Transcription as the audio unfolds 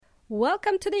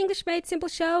Welcome to the English Made Simple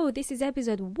Show. This is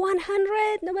episode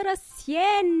 100, número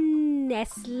 100.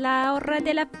 Es la hora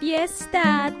de la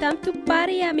fiesta. Time to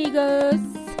party, amigos.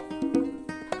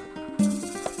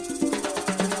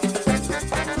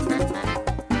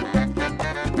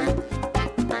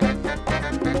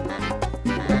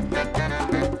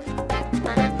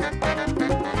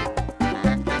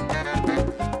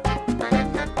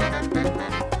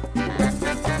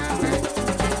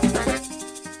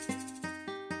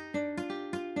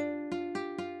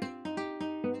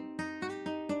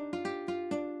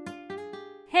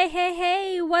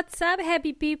 Hey, what's up,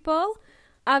 happy people?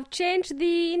 I've changed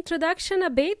the introduction a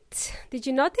bit. Did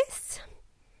you notice?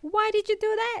 Why did you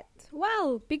do that?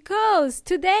 Well, because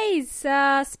today's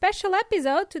special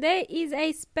episode. Today is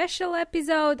a special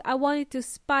episode. I wanted to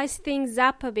spice things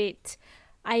up a bit.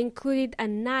 I included a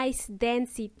nice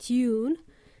dancey tune.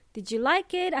 Did you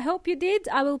like it? I hope you did.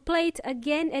 I will play it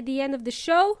again at the end of the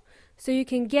show so you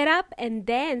can get up and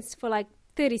dance for like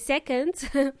 30 seconds.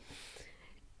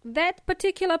 That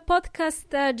particular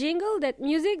podcast jingle, that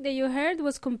music that you heard,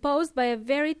 was composed by a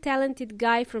very talented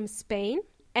guy from Spain.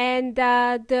 And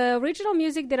the original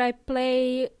music that I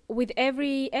play with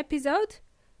every episode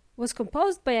was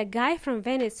composed by a guy from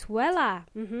Venezuela.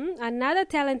 Another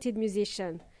talented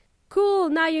musician. Cool,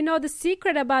 now you know the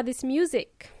secret about this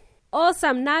music.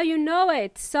 Awesome, now you know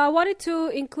it. So I wanted to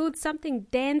include something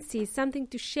dancey, something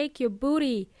to shake your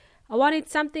booty. I wanted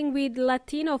something with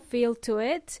Latino feel to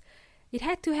it. It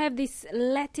had to have this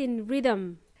Latin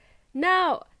rhythm.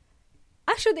 Now,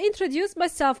 I should introduce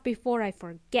myself before I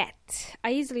forget.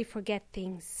 I easily forget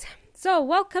things. So,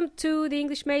 welcome to the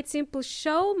English Made Simple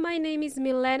show. My name is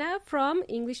Milena from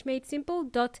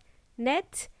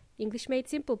englishmadesimple.net,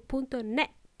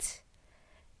 englishmadesimple.net.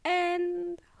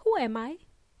 And who am I?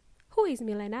 Who is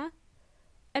Milena?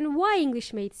 And why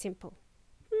English Made Simple?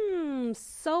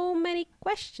 So many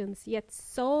questions, yet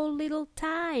so little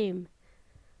time.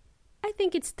 I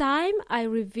think it's time I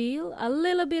reveal a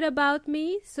little bit about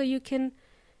me so you can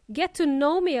get to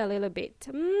know me a little bit.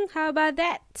 How about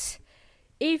that?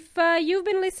 If you've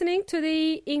been listening to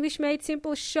the English Made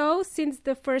Simple show since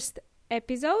the first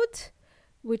episode,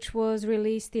 which was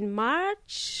released in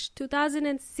March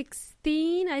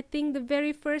 2016, I think the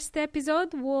very first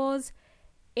episode was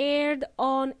aired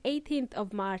on 18th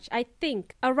of March, I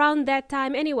think, around that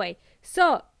time anyway.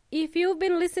 So, if you've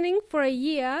been listening for a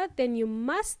year, then you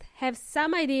must have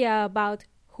some idea about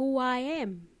who I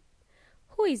am.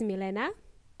 Who is Milena?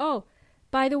 Oh,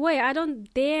 by the way, I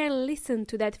don't dare listen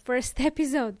to that first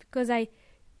episode because I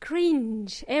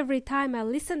cringe every time I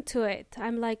listen to it.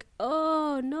 I'm like,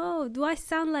 oh no, do I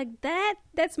sound like that?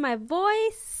 That's my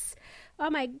voice? Oh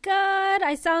my God,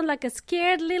 I sound like a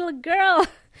scared little girl.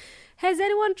 Has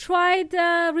anyone tried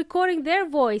recording their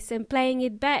voice and playing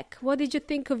it back? What did you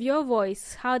think of your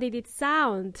voice? How did it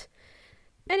sound?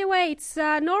 Anyway, it's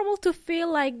normal to feel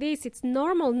like this. It's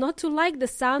normal not to like the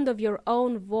sound of your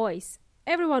own voice.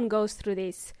 Everyone goes through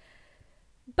this.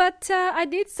 But I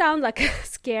did sound like a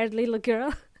scared little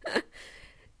girl.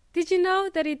 Did you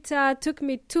know that it took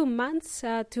me 2 months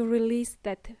to release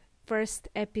that first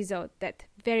episode, that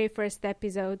very first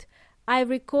episode? I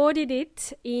recorded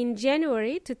it in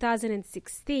January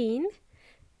 2016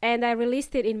 and I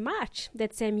released it in March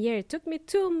that same year. It took me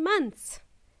 2 months.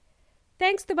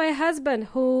 Thanks to my husband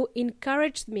who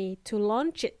encouraged me to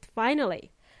launch it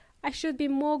finally. I should be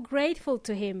more grateful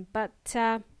to him, but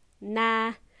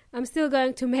nah, I'm still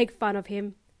going to make fun of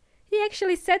him. He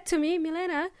actually said to me,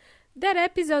 Milena, that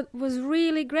episode was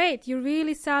really great. You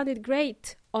really sounded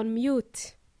great on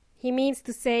mute. He means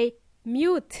to say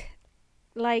mute.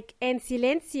 Like en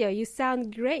silencio, you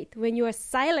sound great when you are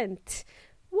silent.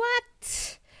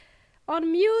 What?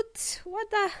 On mute? What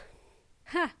the?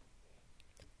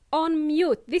 On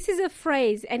mute. This is a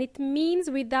phrase and it means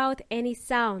without any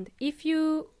sound. If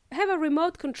you have a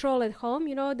remote control at home,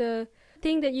 you know, the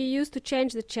thing that you use to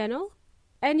change the channel,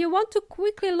 and you want to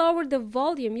quickly lower the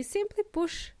volume, you simply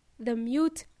push the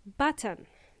mute button.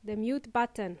 The mute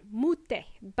button. Mute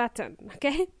button.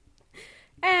 Okay?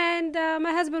 And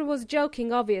my husband was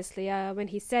joking, obviously, when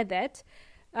he said that.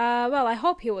 Well, I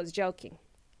hope he was joking.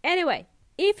 Anyway,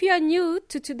 if you are new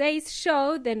to today's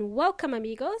show, then welcome,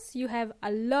 amigos. You have a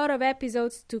lot of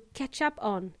episodes to catch up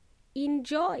on.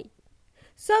 Enjoy.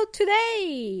 So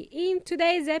today, in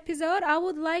today's episode, I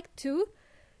would like to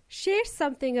share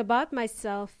something about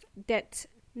myself that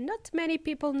not many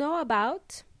people know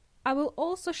about. I will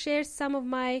also share some of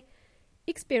my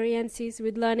experiences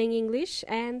with learning English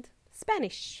and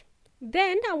Spanish.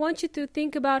 Then I want you to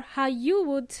think about how you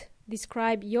would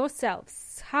describe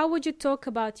yourselves. How would you talk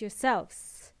about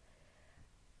yourselves?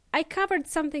 I covered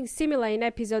something similar in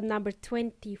episode number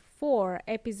 24,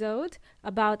 episode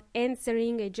about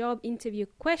answering a job interview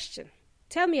question.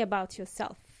 Tell me about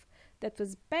yourself. That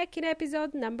was back in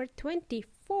episode number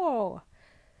 24.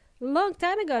 Long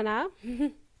time ago now.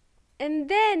 And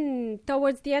then,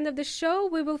 towards the end of the show,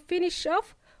 we will finish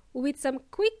off with some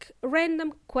quick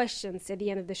random questions at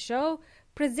the end of the show,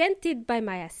 presented by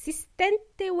my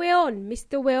assistente weon,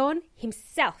 Mr. Weon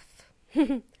himself.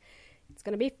 It's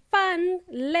gonna be fun.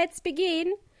 Let's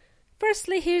begin.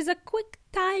 Firstly, here's a quick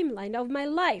timeline of my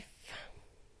life.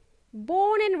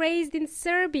 Born and raised in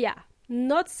Serbia,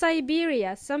 not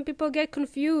Siberia. Some people get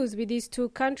confused with these two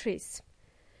countries.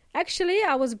 Actually,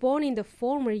 I was born in the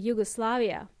former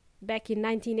Yugoslavia back in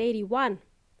 1981.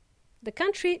 The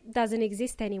country doesn't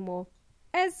exist anymore.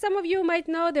 As some of you might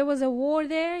know, there was a war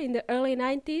there in the early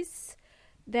 90s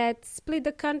that split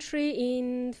the country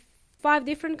in 5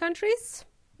 different countries,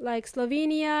 like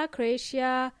Slovenia,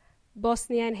 Croatia,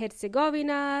 Bosnia and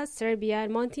Herzegovina, Serbia,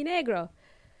 and Montenegro.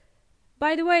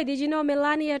 By the way, did you know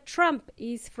Melania Trump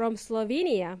is from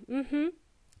Slovenia?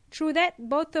 True that,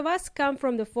 both of us come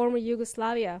from the former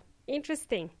Yugoslavia.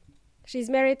 Interesting. She's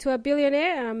married to a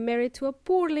billionaire and I'm married to a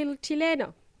poor little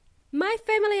Chileno. My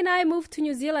family and I moved to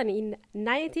New Zealand in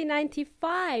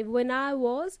 1995 when I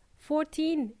was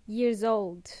 14 years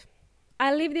old.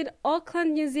 I lived in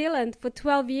Auckland, New Zealand for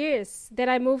 12 years. Then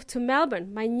I moved to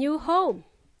Melbourne, my new home.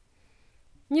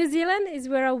 New Zealand is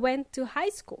where I went to high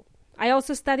school. I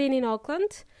also studied in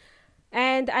Auckland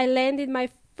and I landed my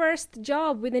first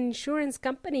job with an insurance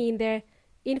company in their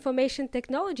information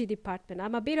technology department.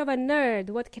 I'm a bit of a nerd,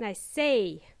 what can I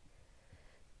say?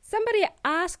 Somebody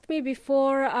asked me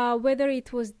before whether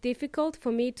it was difficult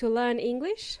for me to learn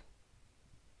English.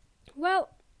 Well,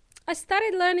 I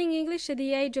started learning English at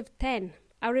the age of 10.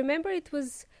 I remember it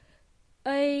was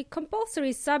a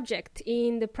compulsory subject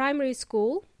in the primary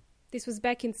school. This was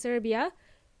back in Serbia.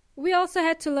 We also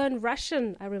had to learn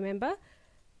Russian, I remember.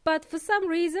 But for some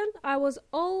reason, I was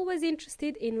always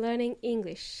interested in learning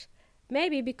English.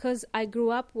 Maybe because I grew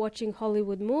up watching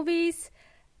Hollywood movies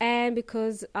and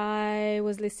because I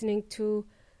was listening to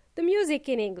the music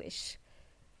in English.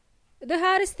 The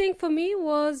hardest thing for me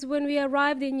was when we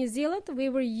arrived in New Zealand, we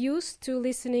were used to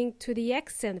listening to the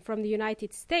accent from the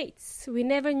United States. We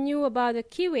never knew about the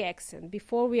Kiwi accent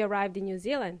before we arrived in New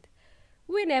Zealand.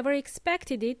 We never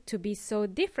expected it to be so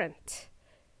different.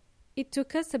 It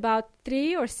took us about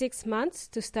 3 or 6 months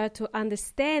to start to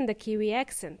understand the Kiwi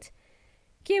accent.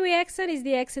 Kiwi accent is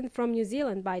the accent from New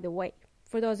Zealand, by the way,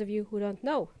 for those of you who don't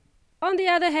know. On the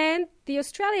other hand, the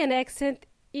Australian accent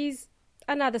is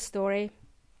another story.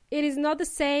 It is not the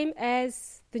same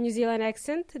as the New Zealand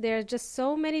accent. There are just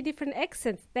so many different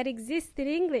accents that exist in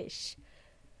English.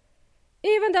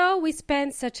 Even though we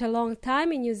spent such a long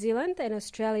time in New Zealand and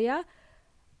Australia,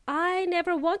 I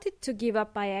never wanted to give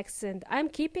up my accent. I'm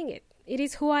keeping it. It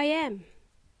is who I am.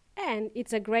 And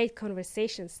it's a great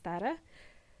conversation starter.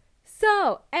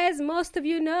 So, as most of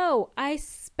you know, I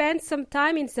spent some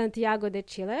time in Santiago de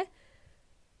Chile.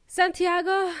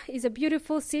 Santiago is a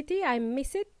beautiful city. I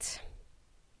miss it.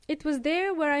 It was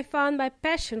there where I found my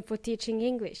passion for teaching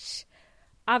English.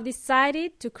 I've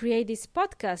decided to create this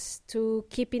podcast to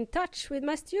keep in touch with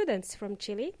my students from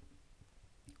Chile.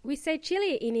 We say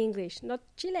Chile in English, not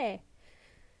Chile.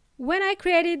 When I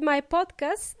created my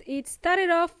podcast, it started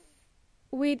off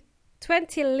with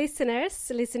 20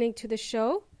 listeners listening to the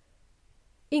show,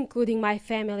 including my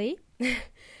family.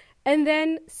 And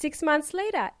then 6 months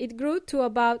later, it grew to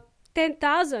about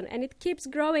 10,000 and it keeps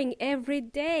growing every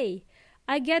day.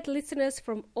 I get listeners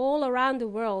from all around the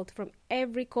world, from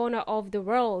every corner of the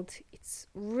world. It's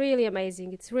really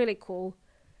amazing. It's really cool.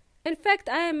 In fact,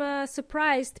 I am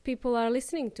surprised people are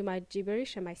listening to my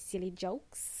gibberish and my silly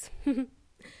jokes.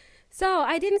 So,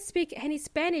 I didn't speak any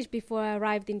Spanish before I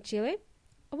arrived in Chile.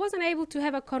 I wasn't able to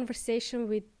have a conversation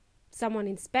with someone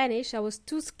in Spanish. I was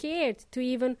too scared to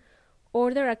even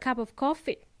order a cup of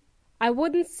coffee. I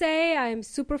wouldn't say I'm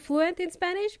super fluent in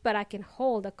Spanish, but I can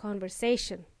hold a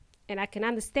conversation. And I can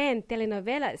understand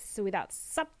telenovelas without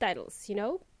subtitles, you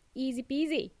know? Easy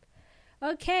peasy.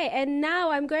 Okay, and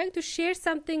now I'm going to share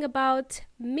something about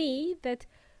me that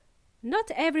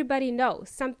not everybody knows.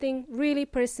 Something really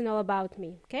personal about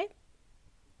me, okay?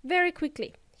 Very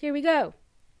quickly, here we go.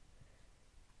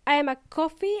 I am a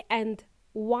coffee and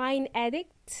wine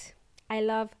addict. I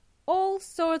love all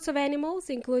sorts of animals,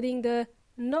 including the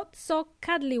not so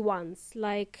cuddly ones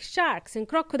like sharks and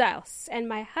crocodiles, and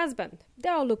my husband. They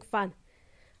all look fun.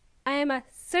 I am a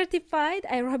certified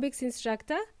aerobics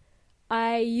instructor.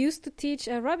 I used to teach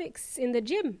aerobics in the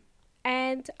gym,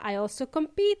 and I also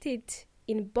competed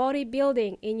in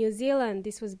bodybuilding in New Zealand.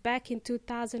 This was back in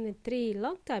 2003,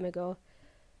 long time ago.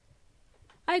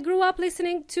 I grew up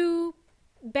listening to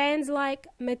bands like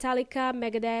Metallica,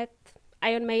 Megadeth,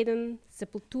 Iron Maiden,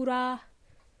 Sepultura,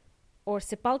 or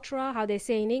Sepultura, how they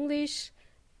say in English.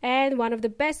 And one of the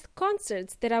best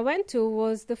concerts that I went to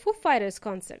was the Foo Fighters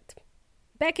concert.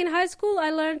 Back in high school,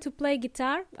 I learned to play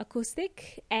guitar,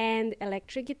 acoustic, and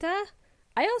electric guitar.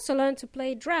 I also learned to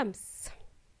play drums.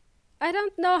 I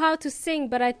don't know how to sing,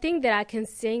 but I think that I can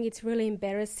sing. It's really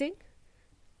embarrassing.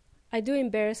 I do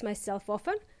embarrass myself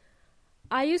often.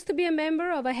 I used to be a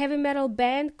member of a heavy metal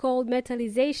band called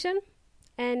Metalization,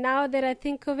 and now that I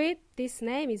think of it, this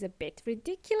name is a bit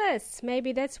ridiculous.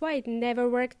 Maybe that's why it never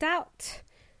worked out.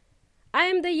 I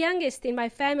am the youngest in my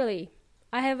family.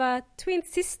 I have a twin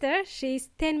sister. She's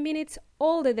 10 minutes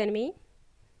older than me.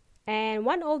 And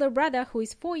one older brother who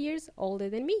is 4 years older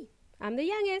than me. I'm the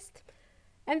youngest.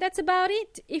 And that's about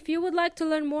it. If you would like to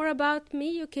learn more about me,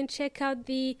 you can check out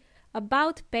the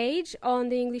About page on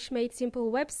the English Made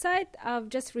Simple website. I've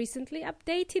just recently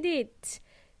updated it.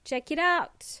 Check it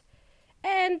out.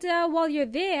 And while you're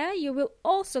there, you will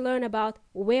also learn about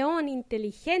Weon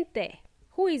Inteligente.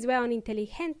 Who is Weon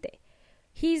Inteligente?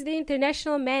 He's the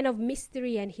international man of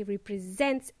mystery and he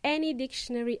represents any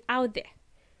dictionary out there.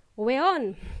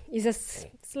 Weon is a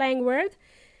slang word.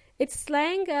 It's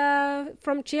slang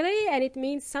from Chile and it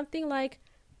means something like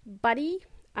buddy,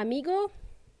 amigo.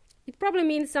 It probably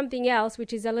means something else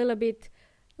which is a little bit,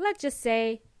 let's just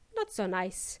say, not so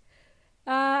nice.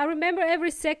 I remember every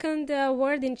second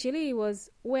word in Chile was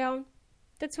weon.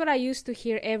 That's what I used to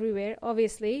hear everywhere.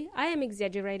 Obviously, I am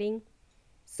exaggerating.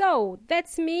 So,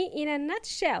 that's me in a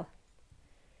nutshell.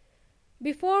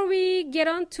 Before we get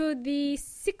on to the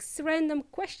 6 random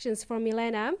questions for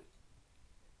Milena,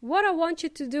 what I want you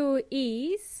to do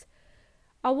is,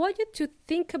 I want you to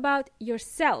think about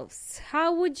yourselves.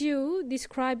 How would you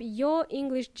describe your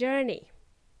English journey?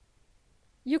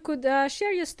 You could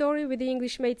share your story with the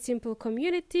English Made Simple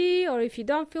community, or if you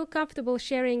don't feel comfortable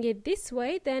sharing it this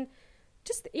way, then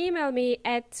just email me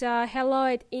at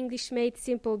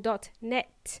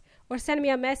hello@englishmadesimple.net or send me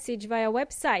a message via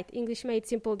website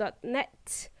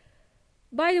englishmadesimple.net.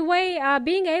 By the way,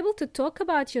 being able to talk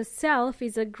about yourself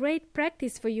is a great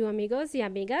practice for you amigos y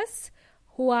amigas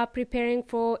who are preparing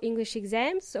for English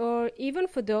exams or even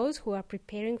for those who are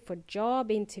preparing for job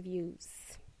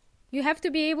interviews. You have to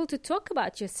be able to talk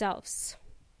about yourselves.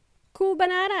 Cool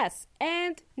bananas.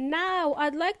 And now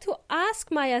I'd like to ask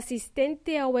my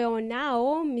asistente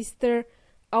aweonao, Mr.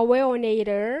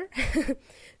 Aweonator,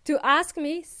 to ask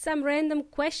me some random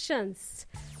questions.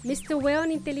 Mr.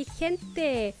 Weon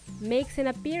Inteligente makes an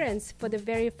appearance for the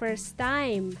very first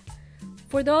time.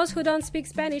 For those who don't speak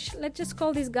Spanish, let's just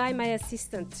call this guy my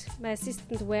assistant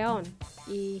Weon.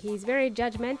 He's very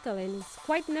judgmental and he's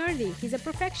quite nerdy. He's a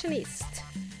perfectionist.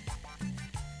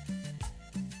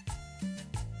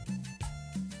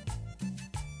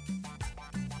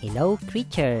 Hello,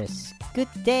 creatures. Good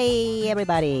day,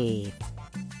 everybody.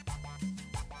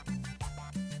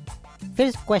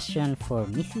 First question for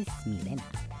Mrs. Milena.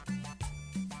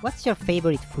 What's your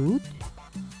favorite food?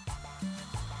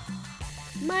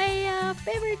 My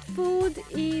favorite food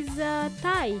is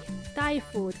Thai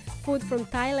food from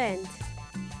Thailand.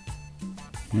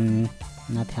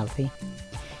 Not healthy.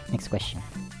 Next question.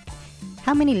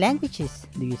 How many languages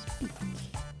do you speak?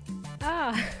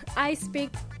 I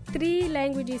speak 3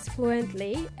 languages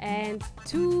fluently and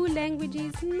 2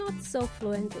 languages not so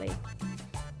fluently.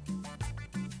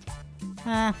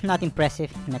 Not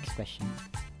impressive. Next question.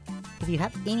 If you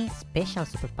have any special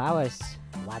superpowers,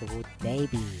 what would they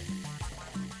be?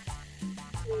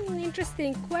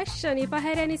 Interesting question. If I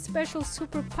had any special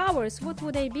superpowers, what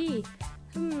would they be?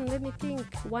 Let me think.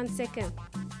 1 second.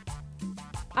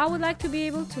 I would like to be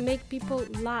able to make people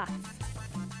laugh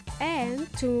and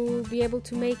to be able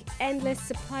to make endless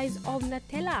supplies of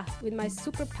Nutella with my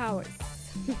superpowers.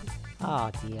 Oh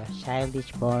dear,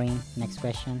 childish, boring. Next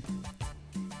question.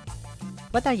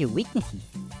 What are your weaknesses?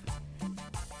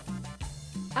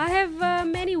 I have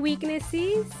many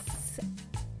weaknesses,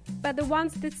 but the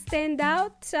ones that stand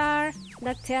out are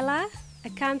Nutella. I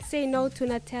can't say no to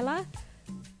Nutella.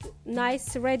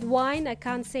 Nice red wine. I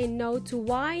can't say no to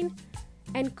wine.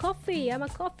 And coffee. I'm a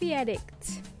coffee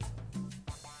addict.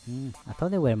 I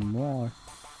thought there were more.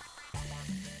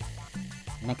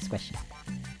 Next question.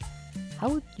 How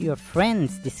would your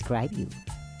friends describe you?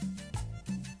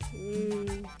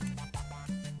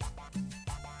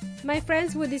 My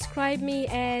friends would describe me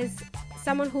as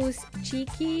someone who's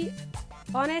cheeky,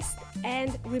 honest,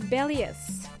 and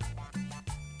rebellious.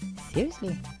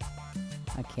 Seriously?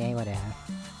 Okay, whatever.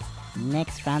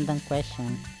 Next random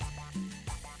question.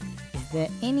 there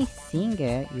any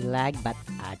singer you like but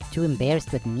are too embarrassed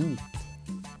to admit?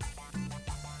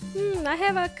 I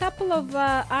have a couple of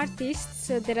artists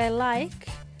that I like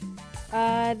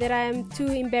that I am too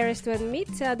embarrassed to admit.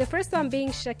 The first one being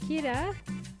Shakira.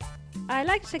 I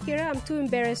like Shakira. I'm too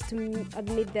embarrassed to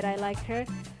admit that I like her.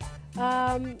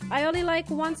 I only like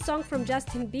one song from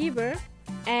Justin Bieber,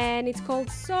 and it's called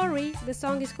Sorry. The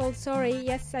song is called Sorry.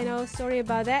 Yes, I know. Sorry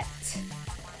about that.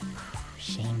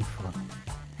 Shameful.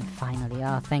 And finally,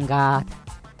 oh, thank God.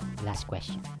 Last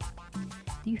question.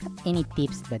 Do you have any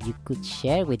tips that you could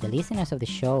share with the listeners of the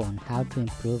show on how to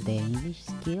improve their English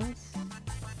skills?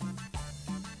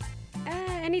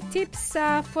 Any tips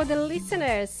for the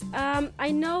listeners?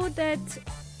 I know that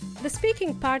the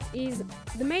speaking part is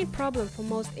the main problem for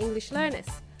most English learners.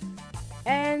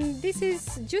 And this is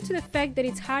due to the fact that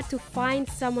it's hard to find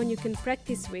someone you can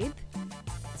practice with,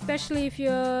 especially if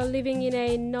you're living in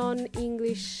a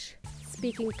non-English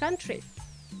speaking country.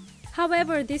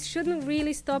 However, this shouldn't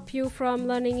really stop you from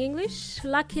learning English.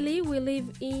 Luckily, we live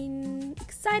in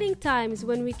exciting times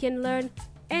when we can learn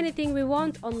anything we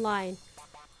want online.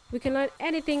 We can learn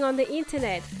anything on the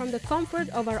internet from the comfort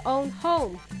of our own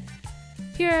home.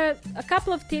 Here are a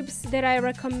couple of tips that I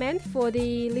recommend for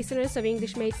the listeners of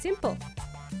English Made Simple.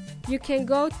 You can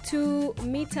go to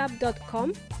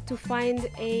meetup.com to find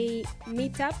a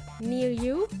meetup near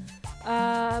you.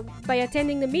 By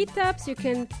attending the meetups, you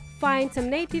can find some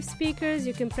native speakers.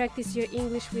 You can practice your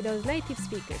English with those native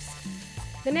speakers.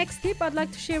 The next tip I'd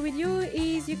like to share with you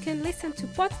is you can listen to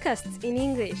podcasts in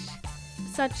English,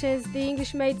 such as the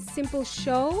English Made Simple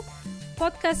show.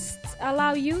 Podcasts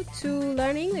allow you to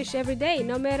learn English every day,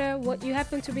 no matter what you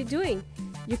happen to be doing.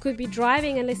 You could be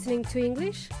driving and listening to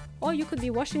English, or you could be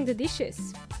washing the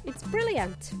dishes. It's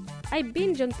brilliant. I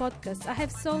binge on podcasts. I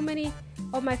have so many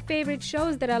of my favorite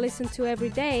shows that I listen to every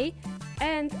day,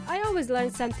 and I always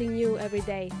learn something new every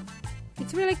day.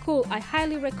 It's really cool. I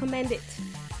highly recommend it.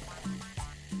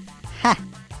 Ha!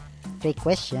 Great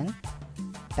question,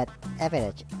 but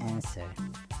average answer.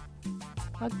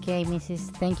 Okay, Mrs.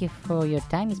 Thank you for your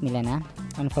time, Miss Milena,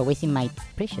 and for wasting my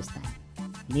precious time.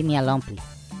 Leave me alone, please.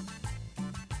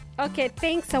 Okay,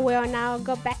 thanks. I will now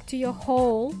go back to your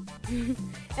hole.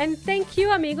 And thank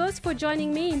you, amigos, for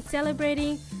joining me in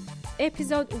celebrating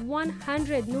episode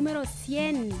 100, numero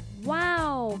 100.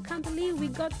 Wow, can't believe we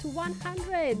got to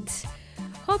 100.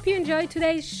 Hope you enjoyed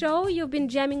today's show. You've been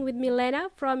jamming with Milena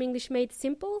from English Made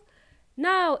Simple.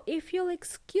 Now, if you'll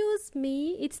excuse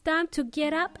me, it's time to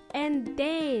get up and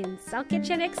dance. I'll catch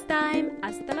you next time.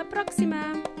 Hasta la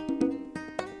próxima.